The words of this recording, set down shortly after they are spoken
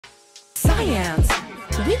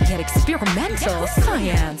SciAnts. We get experimental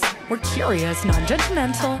science. We're curious,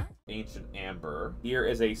 non-judgmental. Ancient amber. Here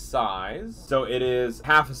is a size. So it is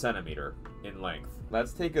half a centimeter in length.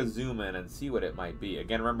 Let's take a zoom in and see what it might be.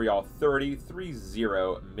 Again, remember y'all, 30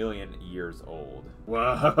 million years old.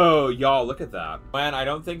 Whoa, y'all, look at that. Man, I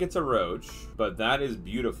don't think it's a roach, but that is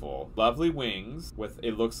beautiful. Lovely wings with,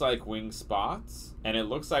 it looks like wing spots. And it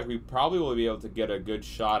looks like we probably will be able to get a good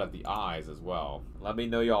shot of the eyes as well. Let me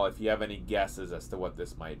know, y'all, if you have any guesses as to what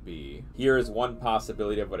this might be. Here is one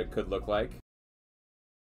possibility of what it could look like.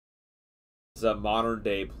 It's a modern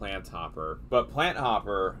day plant hopper. But plant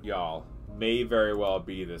hopper, y'all, may very well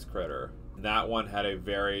be this critter. That one had a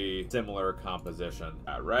very similar composition.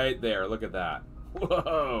 Right there, look at that.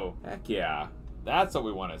 Whoa, heck yeah. That's what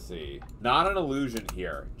we want to see. Not an illusion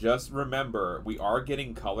here. Just remember, we are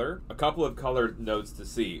getting color. A couple of color notes to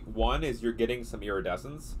see. One is you're getting some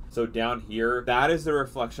iridescence. So down here, that is the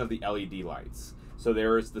reflection of the LED lights. So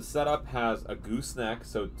the setup has a gooseneck,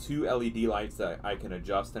 so 2 LED lights that I can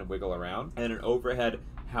adjust and wiggle around, and an overhead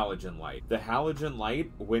halogen light. The halogen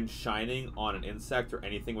light, when shining on an insect or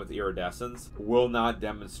anything with iridescence, will not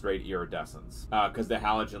demonstrate iridescence because the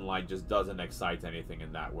halogen light just doesn't excite anything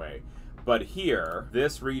in that way. But here,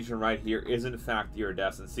 this region right here is in fact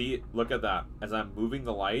iridescent. See, look at that. As I'm moving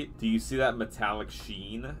the light, do you see that metallic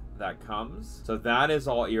sheen that comes? So that is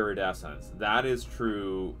all iridescence. That is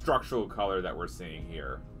true structural color that we're seeing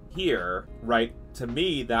here. Here, right, to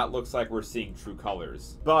me, that looks like we're seeing true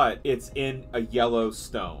colors, but it's in a yellow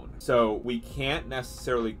stone. So we can't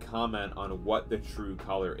necessarily comment on what the true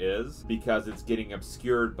color is because it's getting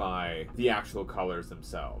obscured by the actual colors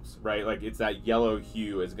themselves, right? Like it's that yellow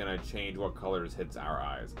hue is gonna change what colors hits our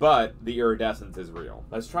eyes, but the iridescence is real.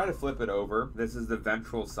 Let's try to flip it over. This is the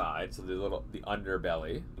ventral side, so the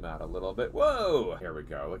underbelly. Out a little bit. Whoa! Here we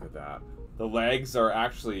go, look at that. The legs are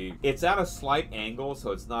actually, it's at a slight angle,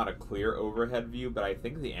 so it's not a clear overhead view, but I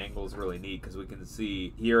think the angle is really neat because we can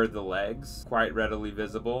see here are the legs quite readily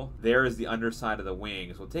visible. There is the underside of the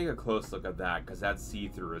wings. We'll take a close look at that because that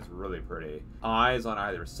see-through is really pretty. Eyes on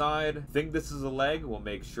either side. Think this is a leg. We'll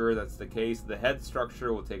make sure that's the case. The head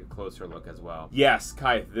structure, we'll take a closer look as well. Yes,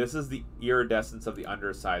 Kai, this is the iridescence of the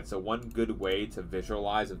underside. So one good way to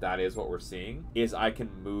visualize if that is what we're seeing is I can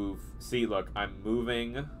move. See, look, I'm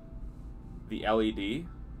moving the LED.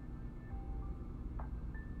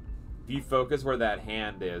 If you focus where that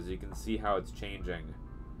hand is, you can see how it's changing.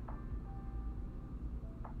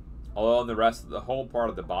 Although on the rest of the whole part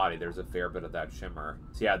of the body, there's a fair bit of that shimmer.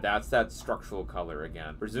 So yeah, that's that structural color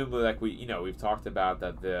again. Presumably, like we've talked about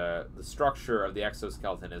that the structure of the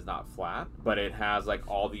exoskeleton is not flat, but it has like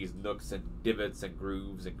all these nooks and divots and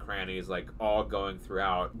grooves and crannies like all going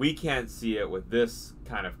throughout. We can't see it with this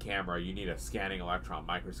kind of camera. You need a scanning electron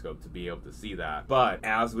microscope to be able to see that. But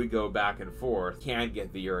as we go back and forth, can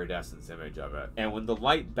get the iridescence image of it. And when the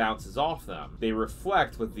light bounces off them, they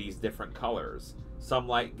reflect with these different colors. Some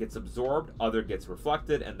light gets absorbed, other gets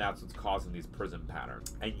reflected, and that's what's causing these prism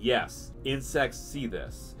patterns. And yes, insects see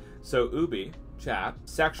this. So Ubi, chat,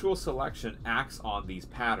 sexual selection acts on these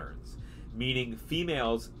patterns, meaning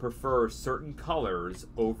females prefer certain colors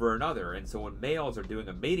over another. And so when males are doing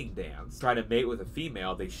a mating dance, try to mate with a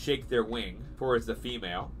female, they shake their wing towards the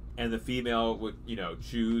female, and the female would,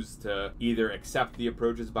 choose to either accept the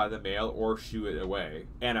approaches by the male or shoo it away.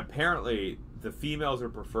 And apparently, the females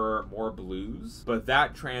would prefer more blues, but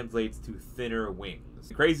that translates to thinner wings.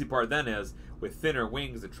 The crazy part then is, with thinner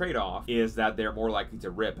wings, the trade-off is that they're more likely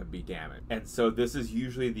to rip and be damaged. And so this is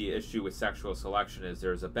usually the issue with sexual selection, is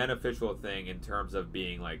there's a beneficial thing in terms of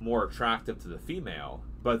being like more attractive to the female,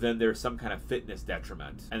 but then there's some kind of fitness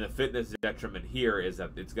detriment. And the fitness detriment here is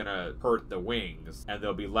that it's gonna hurt the wings and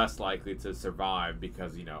they'll be less likely to survive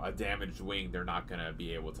because, a damaged wing, they're not gonna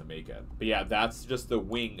be able to make it. But yeah, that's just the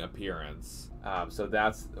wing appearance. So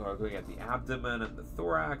that's, we're looking at the abdomen and the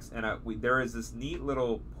thorax, and there is this neat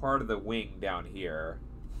little part of the wing down here.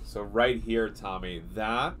 So right here, Tommy,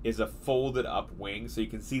 that is a folded up wing. So you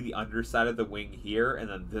can see the underside of the wing here, and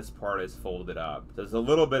then this part is folded up. There's a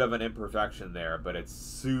little bit of an imperfection there, but it's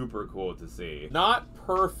super cool to see. Not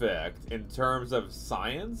perfect in terms of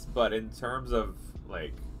science, but in terms of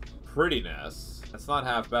like prettiness, it's not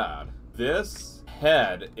half bad. This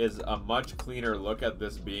head is a much cleaner look at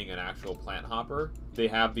this being an actual plant hopper. They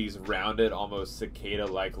have these rounded, almost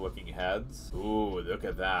cicada-like looking heads. Ooh, look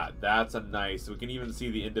at that. That's a nice, we can even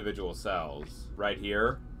see the individual cells. Right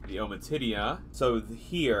here, the ommatidia. So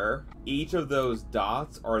here, each of those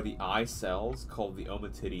dots are the eye cells called the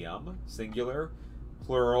ommatidium, singular,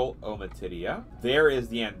 plural ommatidia. There is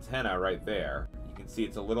the antenna right there. You can see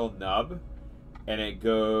it's a little nub. and it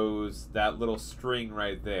goes, that little string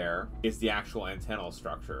right there is the actual antennal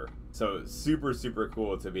structure. So super, super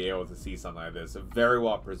cool to be able to see something like this. Very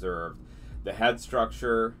well preserved. The head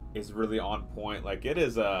structure is really on point. Like, it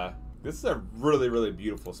is a... This is a really, really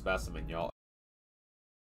beautiful specimen, y'all.